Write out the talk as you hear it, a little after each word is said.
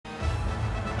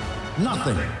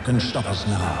Nothing can stop us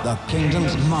now. The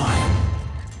kingdom's mine.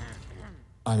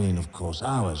 I mean, of course,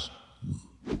 ours.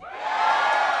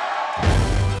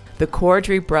 The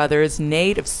Corrdry brothers,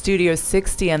 Nate of Studio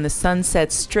 60 and the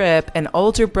Sunset Strip, and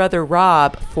older brother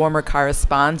Rob, former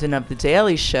correspondent of The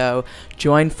Daily Show,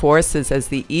 join forces as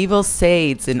the evil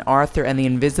Sades in Arthur and the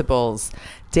Invisibles.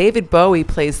 David Bowie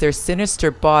plays their sinister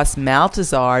boss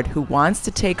Maltazard, who wants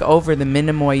to take over the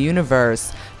Minimoy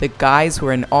universe. The guys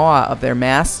were in awe of their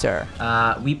master.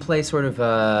 We play sort of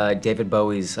David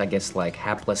Bowie's, I guess, like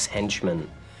hapless henchman.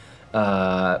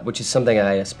 Which is something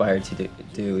I aspired to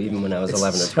do even when I was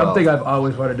 11 or 12. Something I've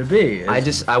always wanted to be. I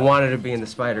wanted to be in the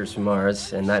Spiders from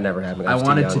Mars, and that never happened. I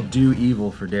wanted to do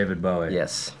evil for David Bowie.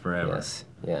 Yes. Forever. Yes.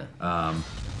 Yeah.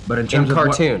 But in terms of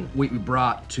cartoon, what we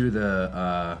brought to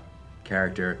the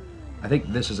character, I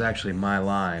think this is actually my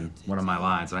line, one of my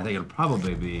lines, and I think it'll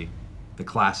probably be the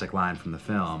classic line from the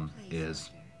film is,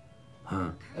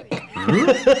 huh?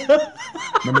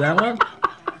 Remember that one?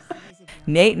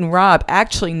 Nate and Rob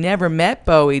actually never met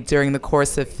Bowie during the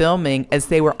course of filming, as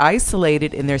they were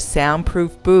isolated in their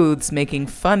soundproof booths making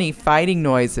funny fighting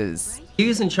noises. He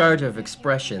was in charge of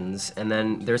expressions, and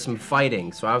then there's some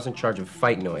fighting, so I was in charge of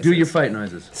fight noises. Do your fight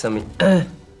noises. Excuse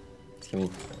me.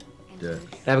 Do it.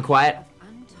 Have it quiet.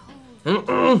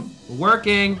 We're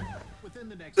working.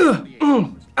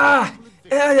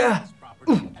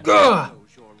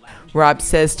 Rob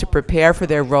says to prepare for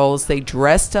their roles, they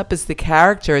dressed up as the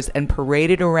characters and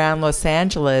paraded around Los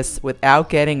Angeles without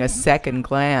getting a second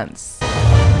glance. I'm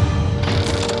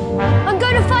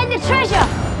going to find the treasure!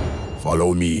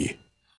 Follow me.